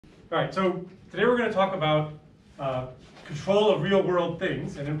All right, so today we're going to talk about control of real-world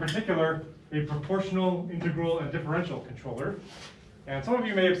things, and in particular, a proportional, integral, and differential controller. And some of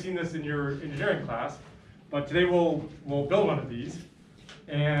you may have seen this in your engineering class, but today we'll build one of these.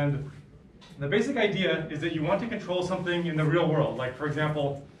 And the basic idea is that you want to control something in the real world, like, for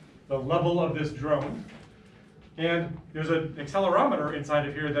example, the level of this drone. And there's an accelerometer inside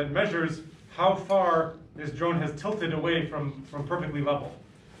of here that measures how far this drone has tilted away from perfectly level.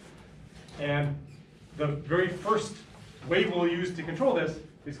 And the very first way we'll use to control this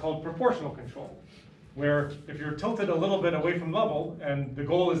is called proportional control, where if you're tilted a little bit away from level and the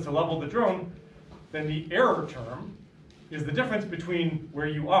goal is to level the drone, then the error term is the difference between where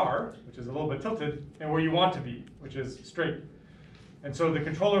you are, which is a little bit tilted, and where you want to be, which is straight. And so the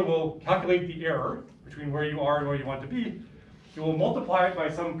controller will calculate the error between where you are and where you want to be. It will multiply it by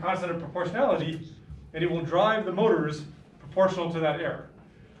some constant of proportionality, and it will drive the motors proportional to that error.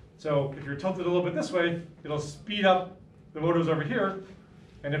 So if you're tilted a little bit this way, it'll speed up the motors over here.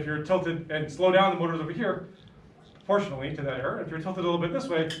 And if you're tilted and slow down the motors over here, proportionally to that error. If you're tilted a little bit this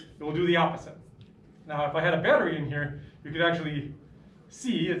way, it will do the opposite. Now, if I had a battery in here, you could actually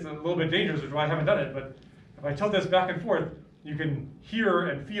see, it's a little bit dangerous, which is why I haven't done it, but if I tilt this back and forth, you can hear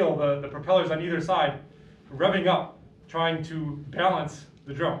and feel the propellers on either side revving up, trying to balance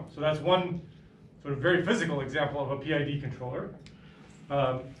the drone. So that's one sort of very physical example of a PID controller.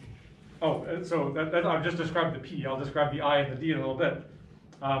 So I've just described the P. I'll describe the I and the D in a little bit.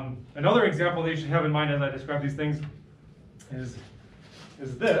 Another example that you should have in mind as I describe these things is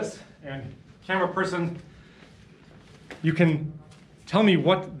this. And camera person, you can tell me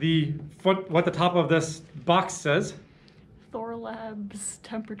what the top of this box says. Thorlab's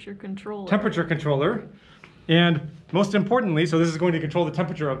temperature controller. Temperature controller. And most importantly, so this is going to control the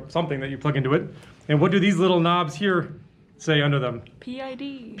temperature of something that you plug into it. And what do these little knobs here say under them?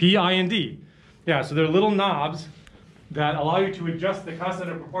 PID. PID. Yeah, so they're little knobs that allow you to adjust the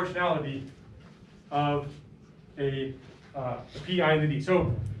constant of proportionality of a P, I, and the D.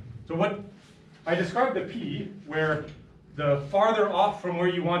 So what I described the P, where the farther off from where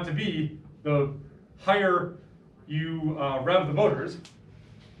you want to be, the higher you rev the motors.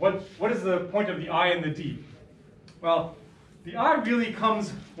 What is the point of the I and the D? Well, the I really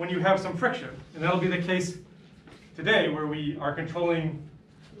comes when you have some friction, and that'll be the case today where we are controlling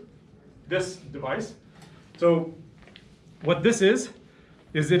this device. So what this is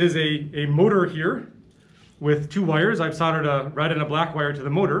it is a motor here with two wires. I've soldered a red and a black wire to the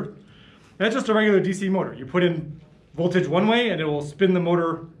motor. That's just a regular DC motor. You put in voltage one way and it will spin the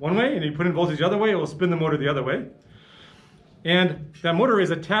motor one way, and you put in voltage the other way, it will spin the motor the other way. And that motor is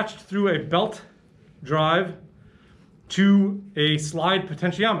attached through a belt drive to a slide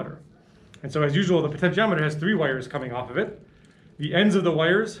potentiometer. And so as usual, the potentiometer has three wires coming off of it. The ends of the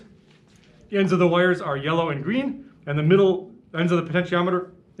wires are yellow and green, and the middle ends of the potentiometer,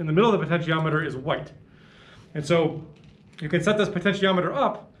 in the middle of the potentiometer is white. And so you can set this potentiometer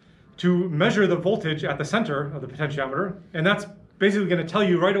up to measure the voltage at the center of the potentiometer, and that's basically going to tell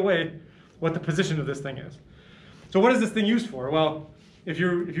you right away what the position of this thing is. So what is this thing used for? Well, if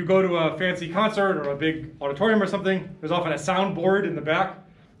you go to a fancy concert or a big auditorium or something, there's often a soundboard in the back,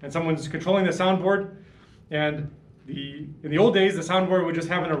 and someone's controlling the soundboard. And in the old days, the soundboard would just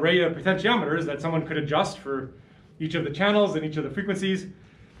have an array of potentiometers that someone could adjust for each of the channels and each of the frequencies.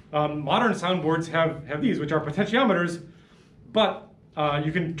 Modern soundboards have these, which are potentiometers, but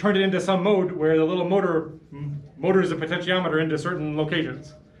you can turn it into some mode where the little motor motors the potentiometer into certain locations.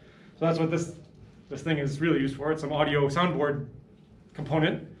 So that's what this thing is really used for. It's some audio soundboard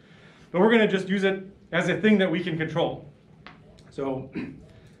component. But we're going to just use it as a thing that we can control. So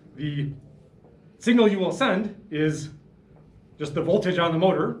the signal you will send is just the voltage on the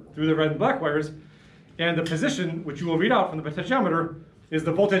motor through the red and black wires, and the position, which you will read out from the potentiometer, is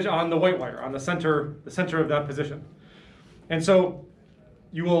the voltage on the white wire, on the center of that position. And so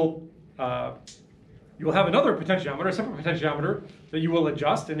you will have another potentiometer, a separate potentiometer, that you will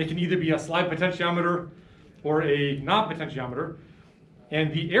adjust, and it can either be a slide potentiometer or a knob potentiometer.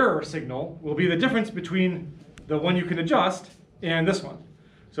 And the error signal will be the difference between the one you can adjust and this one.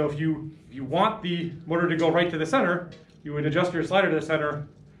 So if you want the motor to go right to the center, you would adjust your slider to the center,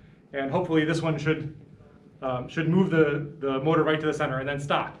 and hopefully this one should move the motor right to the center and then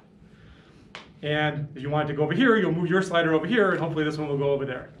stop. And if you want it to go over here, you'll move your slider over here, and hopefully this one will go over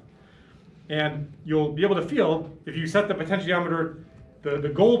there. And you'll be able to feel, if you set the potentiometer,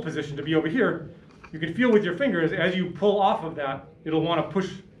 the goal position to be over here, you can feel with your fingers as you pull off of that, it'll want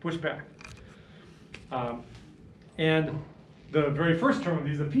to push back. And the very first term of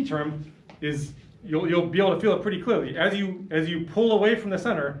these, the P term, is you'll be able to feel it pretty clearly. As you pull away from the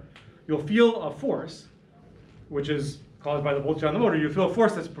center, you'll feel a force, which is caused by the voltage on the motor. You feel a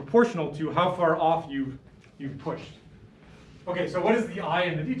force that's proportional to how far off you've pushed. Okay, so what is the I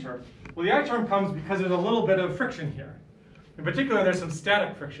and the D term? Well, the I term comes because there's a little bit of friction here. In particular, there's some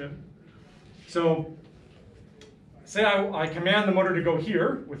static friction. So say I command the motor to go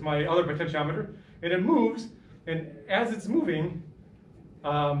here with my other potentiometer, and it moves, and as it's moving,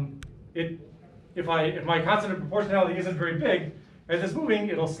 if my constant of proportionality isn't very big, as it's moving,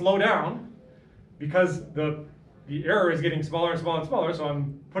 it'll slow down because the error is getting smaller and smaller and smaller, so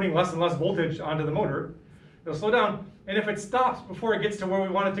I'm putting less and less voltage onto the motor. It'll slow down, and if it stops before it gets to where we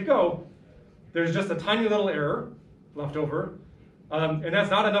want it to go, there's just a tiny little error left over, and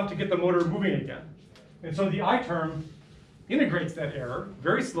that's not enough to get the motor moving again. And so the I term integrates that error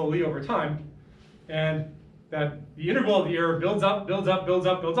very slowly over time, and that the integral of the error builds up, builds up, builds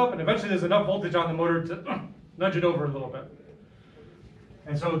up, builds up, and eventually there's enough voltage on the motor to nudge it over a little bit.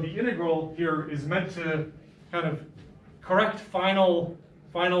 And so the integral here is meant to kind of correct final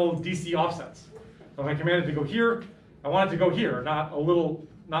DC offsets. So if I command it to go here, I want it to go here, not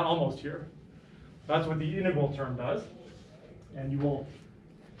almost here. That's what the integral term does. And you will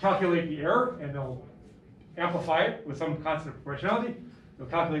calculate the error, and they'll amplify it with some constant of proportionality. You'll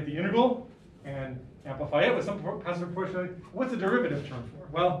calculate the integral and amplify it with some constant of proportionality. What's the derivative term for?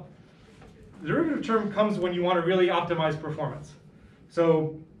 Well, the derivative term comes when you want to really optimize performance.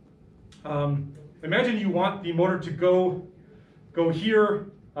 So imagine you want the motor to go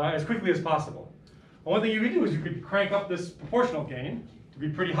here as quickly as possible. Well, one thing you could do is you could crank up this proportional gain to be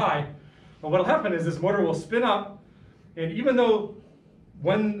pretty high. But what'll happen is this motor will spin up, and even though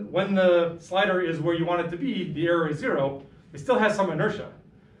when the slider is where you want it to be, the error is 0, it still has some inertia,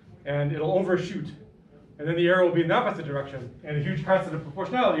 and it'll overshoot. And then the arrow will be in the opposite direction, and a huge constant of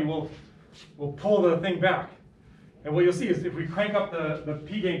proportionality will pull the thing back. And what you'll see is if we crank up the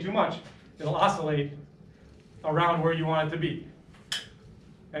P gain too much, it'll oscillate around where you want it to be.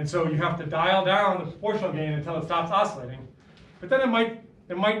 And so you have to dial down the proportional gain until it stops oscillating. But then it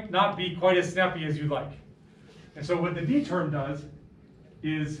might not be quite as snappy as you'd like. And so what the D term does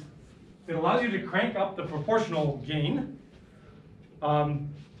is it allows you to crank up the proportional gain, and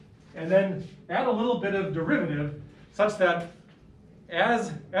then add a little bit of derivative such that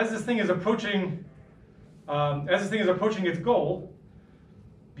as this thing is approaching its goal,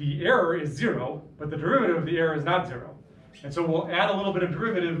 the error is 0, but the derivative of the error is not 0. And so we'll add a little bit of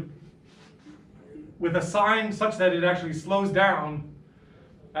derivative with a sign such that it actually slows down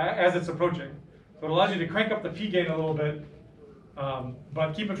as it's approaching. So it allows you to crank up the P gain a little bit,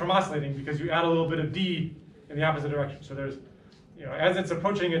 but keep it from oscillating because you add a little bit of D in the opposite direction. So there's, as it's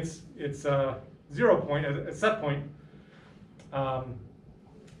approaching its 0 point, its set point, and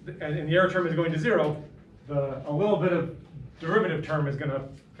the error term is going to 0, a little bit of derivative term is going to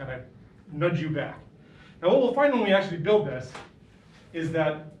kind of nudge you back. Now what we'll find when we actually build this is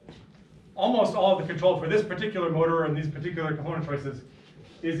that almost all of the control for this particular motor and these particular component choices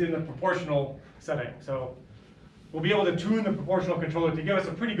is in the proportional setting. So we'll be able to tune the proportional controller to give us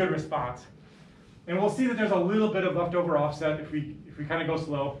a pretty good response. And we'll see that there's a little bit of leftover offset if we kind of go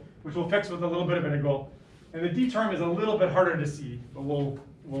slow, which we'll fix with a little bit of integral. And the D term is a little bit harder to see, but we'll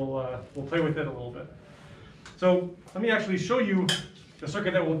play with it a little bit. So let me actually show you the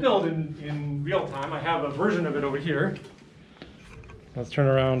circuit that we'll build in real time. I have a version of it over here. Let's turn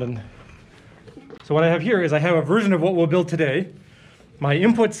around and... So what I have here is I have a version of what we'll build today. My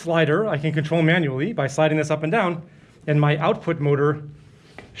input slider I can control manually by sliding this up and down, and my output motor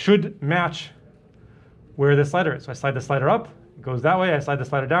should match where the slider is. So I slide the slider up, it goes that way. I slide the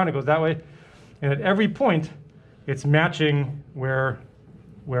slider down, it goes that way. And at every point, it's matching where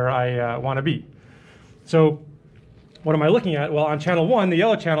I want to be. So what am I looking at? Well, on channel 1, the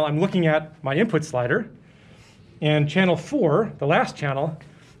yellow channel, I'm looking at my input slider. And channel 4, the last channel,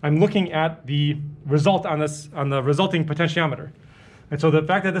 I'm looking at the result on the resulting potentiometer. And so the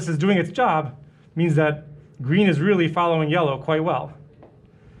fact that this is doing its job means that green is really following yellow quite well.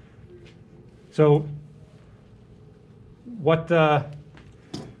 So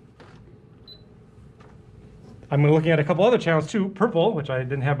I'm looking at a couple other channels too. Purple, which I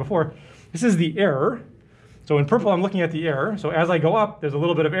didn't have before. This is the error. So in purple, I'm looking at the error. So as I go up, there's a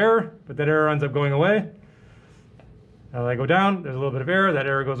little bit of error, but that error ends up going away. As I go down, there's a little bit of error, that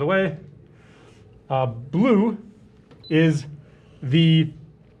error goes away. Blue is the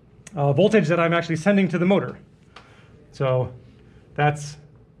voltage that I'm actually sending to the motor. So that's,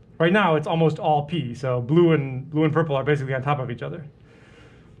 right now it's almost all P. So blue and purple are basically on top of each other.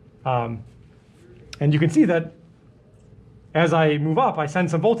 And you can see that as I move up, I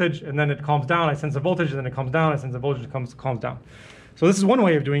send some voltage, and then it calms down. I send some voltage, and then it calms down. I send some voltage, and it calms down. So this is one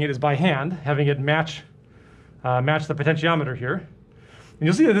way of doing it, is by hand, having it match the potentiometer here. And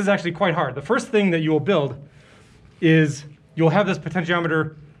you'll see that this is actually quite hard. The first thing that you will build is you'll have this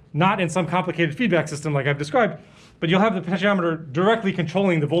potentiometer not in some complicated feedback system like I've described, but you'll have the potentiometer directly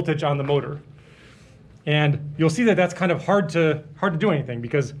controlling the voltage on the motor. And you'll see that that's kind of hard to do anything,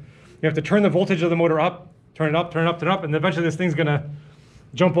 because you have to turn the voltage of the motor up, turn it up, turn it up, turn it up, and eventually this thing's gonna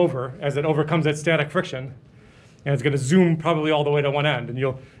jump over as it overcomes that static friction. And it's gonna zoom probably all the way to one end. And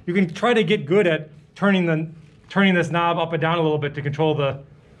you can try to get good at turning this knob up and down a little bit to control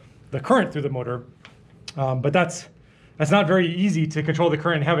the current through the motor. But that's not very easy to control the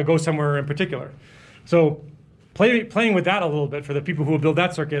current and have it go somewhere in particular. So playing with that a little bit for the people who will build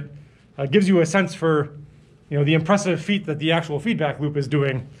that circuit gives you a sense for the impressive feat that the actual feedback loop is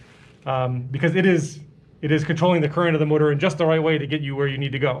doing, because it is controlling the current of the motor in just the right way to get you where you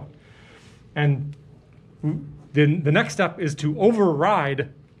need to go. And the next step is to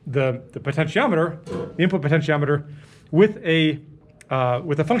override the potentiometer, the input potentiometer, with a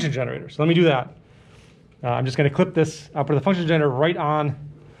function generator. So let me do that. I'm just going to clip this output of the function generator right on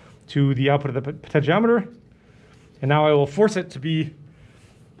to the output of the potentiometer. And now I will force it to be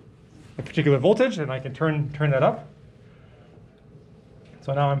a particular voltage, and I can turn that up.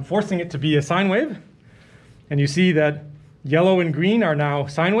 So now I'm forcing it to be a sine wave. And you see that yellow and green are now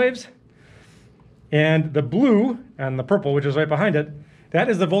sine waves. And the blue and the purple, which is right behind it, that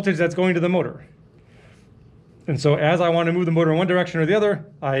is the voltage that's going to the motor. And so as I want to move the motor in one direction or the other,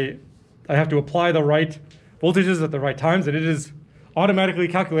 I have to apply the right voltages at the right times, and it is automatically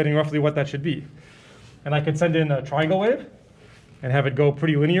calculating roughly what that should be. And I can send in a triangle wave and have it go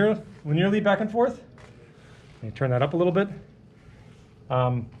pretty linearly back and forth. Let me turn that up a little bit.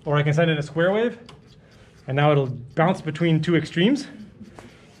 Or I can send in a square wave, and now it'll bounce between two extremes.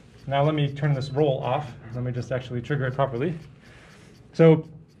 Now let me turn this roll off. Let me just actually trigger it properly. So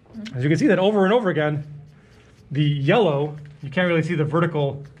as you can see that over and over again, the yellow, you can't really see the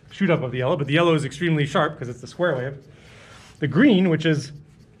vertical shoot up of the yellow, but the yellow is extremely sharp because it's the square wave. The green, which is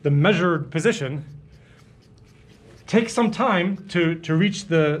the measured position, takes some time to reach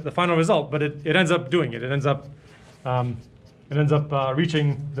the final result, but it ends up doing it. It ends up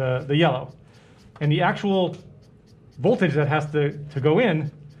reaching the yellow. And the actual voltage that has to go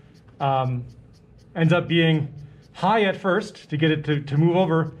in ends up being high at first to get it to move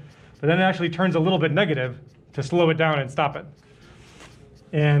over, but then it actually turns a little bit negative to slow it down and stop it.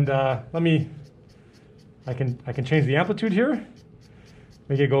 And I can change the amplitude here,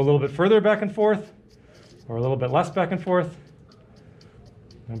 make it go a little bit further back and forth, or a little bit less back and forth,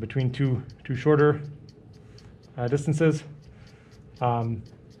 and between two shorter distances. And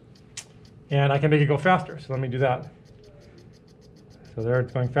I can make it go faster, so let me do that. So there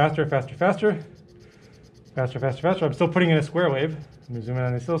it's going faster, faster, faster, faster, faster, faster. I'm still putting in a square wave. Let me zoom in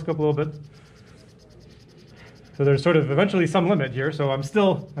on the oscilloscope a little bit. So there's sort of eventually some limit here. So I'm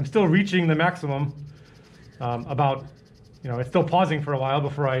still reaching the maximum. It's still pausing for a while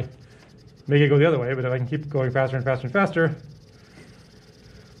before I make it go the other way. But if I can keep going faster and faster and faster,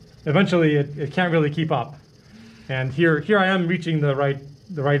 eventually it can't really keep up. And here I am reaching the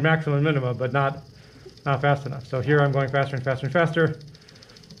right maximum minima, but not fast enough. So here I'm going faster and faster and faster.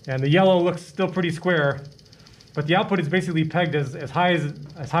 And the yellow looks still pretty square, but the output is basically pegged as high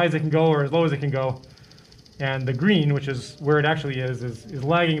as it can go or as low as it can go. And the green, which is where it actually is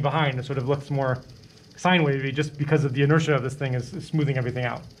lagging behind. It sort of looks more sine wavy just because of the inertia of this thing is smoothing everything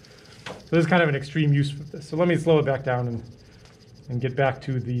out. So this is kind of an extreme use for this. So let me slow it back down and get back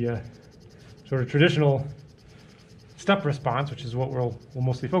to the sort of traditional step response, which is what we'll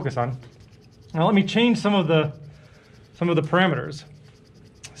mostly focus on. Now let me change some of the parameters.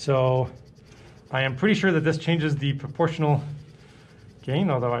 So I am pretty sure that this changes the proportional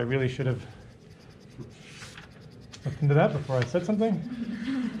gain, although I really should have looked into that before I said something.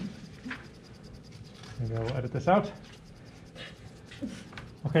 Maybe I'll edit this out.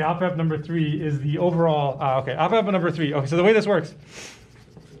 Okay, op-amp number 3 is the overall, op-amp number 3. Okay, so the way this works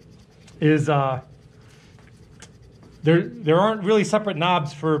is there aren't really separate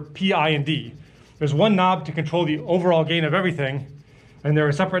knobs for P, I, and D. There's one knob to control the overall gain of everything, and there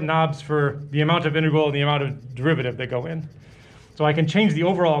are separate knobs for the amount of integral and the amount of derivative that go in. So I can change the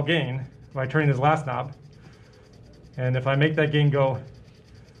overall gain by turning this last knob, and if I make that gain go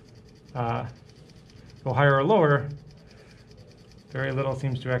higher or lower, very little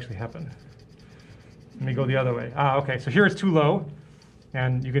seems to actually happen. Let me go the other way. Okay, so here it's too low,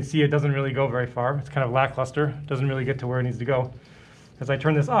 and you can see it doesn't really go very far. It's kind of lackluster. It doesn't really get to where it needs to go. As I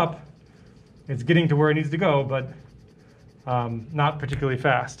turn this up, it's getting to where it needs to go, but not particularly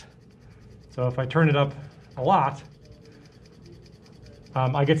fast. So if I turn it up a lot,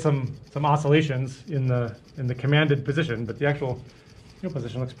 I get some oscillations in the commanded position, but the actual field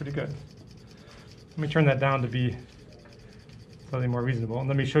position looks pretty good. Let me turn that down to be slightly more reasonable, and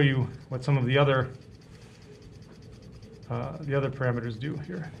let me show you what some of the other parameters do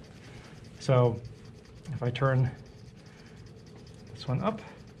here. So if I turn this one up,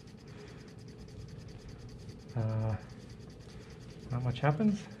 not much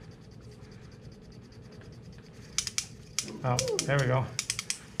happens. Oh, there we go.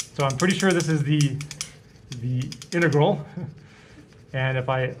 So I'm pretty sure this is the integral, and if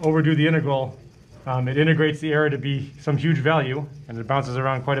I overdo the integral, it integrates the error to be some huge value, and it bounces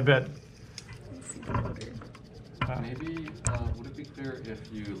around quite a bit. Maybe would it be clear if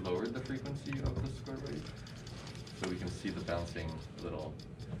you lowered the frequency of the square wave so we can see the bouncing little?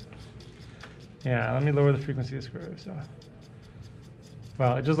 Yeah, let me lower the frequency of the square wave. So,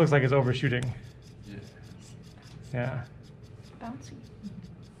 well, it just looks like it's overshooting. Yeah. Yeah. Bouncy.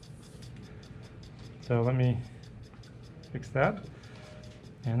 So let me fix that.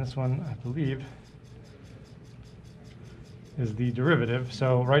 And this one, I believe, is the derivative.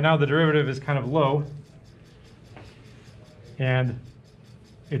 So right now the derivative is kind of low, and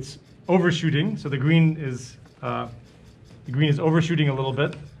it's overshooting. So the green is overshooting a little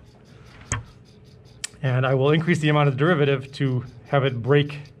bit, and I will increase the amount of the derivative to have it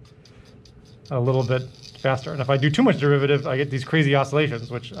break a little bit faster. And if I do too much derivative, I get these crazy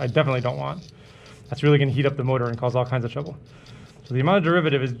oscillations, which I definitely don't want. That's really going to heat up the motor and cause all kinds of trouble. So the amount of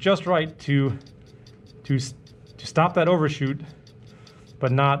derivative is just right to stop that overshoot,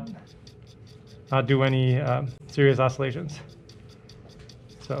 but not do any serious oscillations.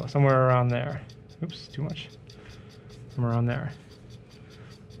 So somewhere around there. Oops, too much. Somewhere around there.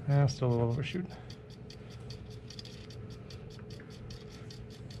 Still a little overshoot.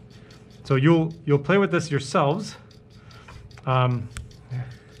 So you'll play with this yourselves. Let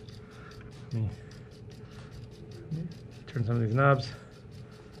me turn some of these knobs.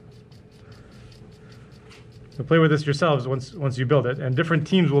 You'll play with this yourselves once you build it, and different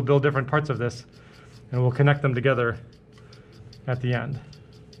teams will build different parts of this, and we'll connect them together at the end.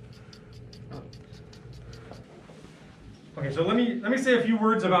 Okay, so let me say a few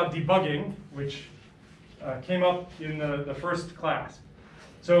words about debugging, which came up in the first class.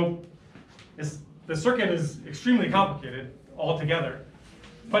 So the circuit is extremely complicated altogether,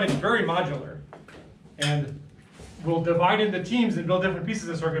 but it's very modular, and we'll divide into teams and build different pieces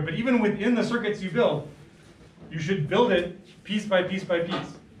of the circuit. But even within the circuits you build, you should build it piece by piece by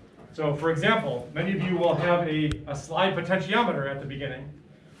piece. So for example, many of you will have a slide potentiometer at the beginning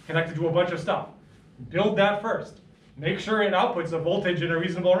connected to a bunch of stuff. Build that first. Make sure it outputs a voltage in a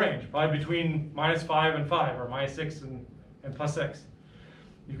reasonable range, probably between -5 and 5, or -6 and +6.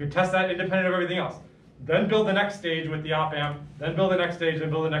 You can test that independent of everything else. Then build the next stage with the op amp, then build the next stage, then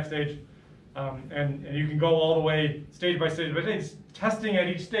build the next stage. And you can go all the way stage by stage by stage, testing at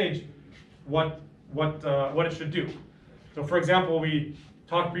each stage what it should do. So for example, we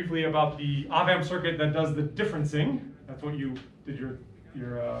talked briefly about the op amp circuit that does the differencing. That's what you did your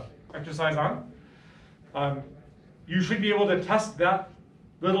exercise on. You should be able to test that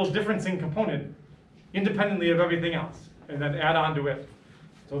little differencing component independently of everything else, and then add on to it.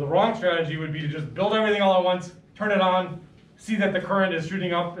 So the wrong strategy would be to just build everything all at once, turn it on, see that the current is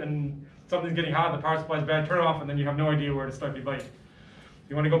shooting up and something's getting hot, the power supply is bad, turn it off, and then you have no idea where to start debugging.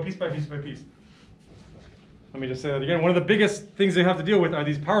 You want to go piece by piece by piece. Let me just say that again. One of the biggest things they have to deal with are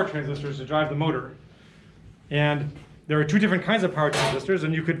these power transistors to drive the motor. And there are two different kinds of power transistors,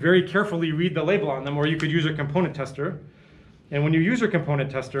 and you could very carefully read the label on them, or you could use a component tester. And when you use your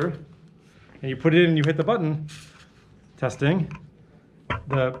component tester, and you put it in and you hit the button, testing,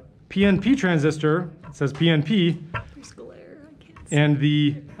 the PNP transistor, it says PNP, There's glare. I can't see. and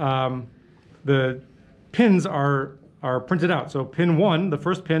the pins are printed out. So pin 1, the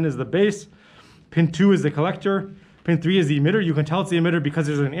first pin, is the base. Pin 2 is the collector. Pin 3 is the emitter. You can tell it's the emitter because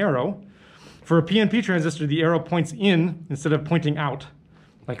there's an arrow. For a PNP transistor, the arrow points in instead of pointing out,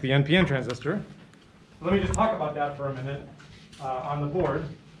 like the NPN transistor. Let me just talk about that for a minute on the board.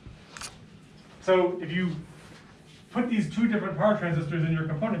 So if you put these two different power transistors in your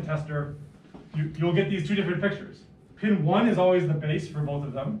component tester, you'll get these two different pictures. Pin 1 is always the base for both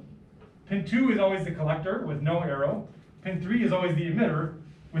of them. Pin 2 is always the collector with no arrow. Pin 3 is always the emitter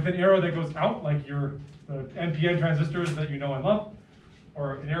with an arrow that goes out, like the NPN transistors that you know and love,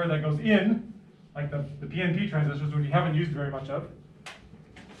 or an arrow that goes in, like the PNP transistors, which you haven't used very much of.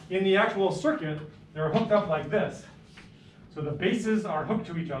 In the actual circuit, they're hooked up like this. So the bases are hooked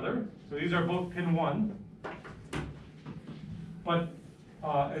to each other. So these are both pin 1.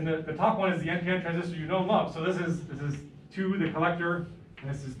 But and the top one is the NPN transistor you know and love. So this is 2, the collector, and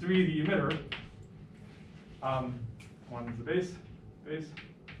this is 3, the emitter. 1 is the base.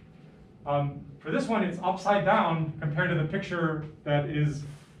 For this one, it's upside down compared to the picture that is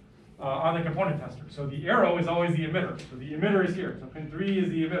on the component tester. So the arrow is always the emitter. So the emitter is here. So pin 3 is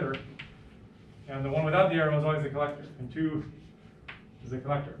the emitter, and the one without the arrow is always the collector. Pin 2 is the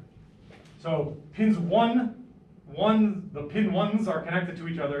collector. So pins the pin 1s are connected to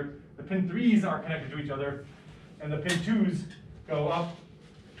each other, the pin 3s are connected to each other, and the pin 2s go up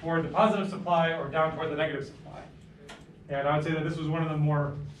toward the positive supply or down toward the negative supply. And I would say that this was one of the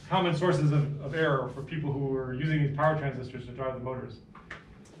more common sources of error for people who were using these power transistors to drive the motors,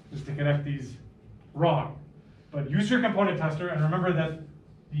 is to connect these wrong. But use your component tester and remember that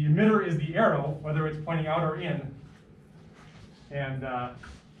the emitter is the arrow, whether it's pointing out or in. And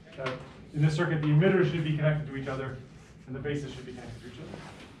in this circuit, the emitters should be connected to each other, and the bases should be connected to each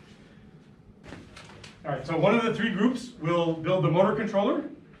other. All right, so one of the 3 groups will build the motor controller.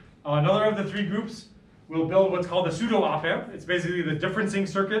 Another of the 3 groups will build what's called the pseudo op-amp. It's basically the differencing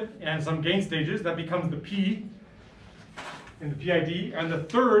circuit and some gain stages. That becomes the P in the PID. And the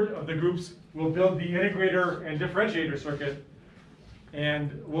third of the groups will build the integrator and differentiator circuit,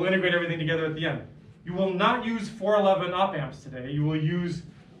 and we'll integrate everything together at the end. You will not use 411 op-amps today. You will use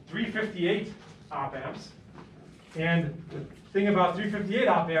 358 op-amps. And the thing about 358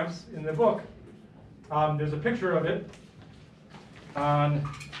 op-amps in the book, there's a picture of it on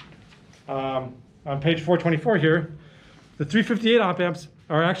page 424 here. The 358 op-amps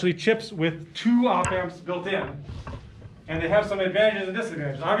are actually chips with 2 op-amps built in. And they have some advantages and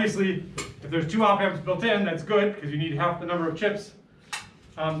disadvantages. Obviously, if there's 2 op-amps built in, that's good, because you need half the number of chips.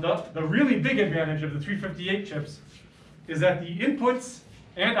 The really big advantage of the 358 chips is that the inputs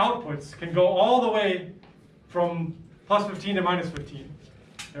and outputs can go all the way from plus 15 to minus 15.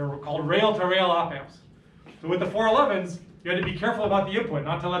 They're called rail-to-rail op-amps. So with the 411s, you had to be careful about the input,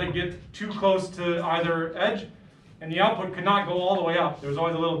 not to let it get too close to either edge, and the output could not go all the way up. There was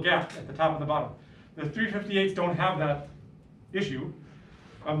always a little gap at the top and the bottom. The 358s don't have that issue.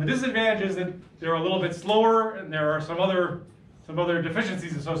 The disadvantage is that they're a little bit slower, and there are some other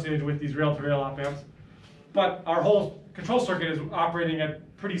deficiencies associated with these rail-to-rail op-amps. But our whole control circuit is operating at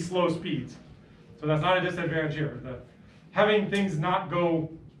pretty slow speeds. So that's not a disadvantage here. Having things not go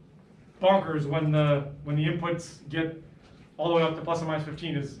bonkers when the inputs get all the way up to plus or minus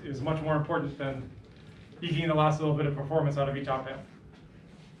 15 is much more important than eking the last little bit of performance out of each op-amp.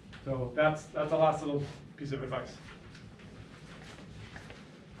 So that's the last little piece of advice.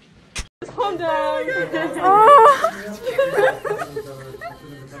 Calm down.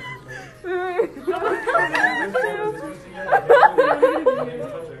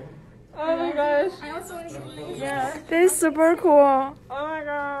 Oh my gosh. I also want to eat. Yeah. This is super cool. Oh my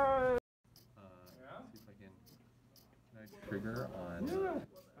god. See if I can trigger on. Yeah.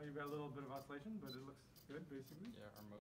 You've got a little bit of oscillation, but it looks good, basically. Yeah, our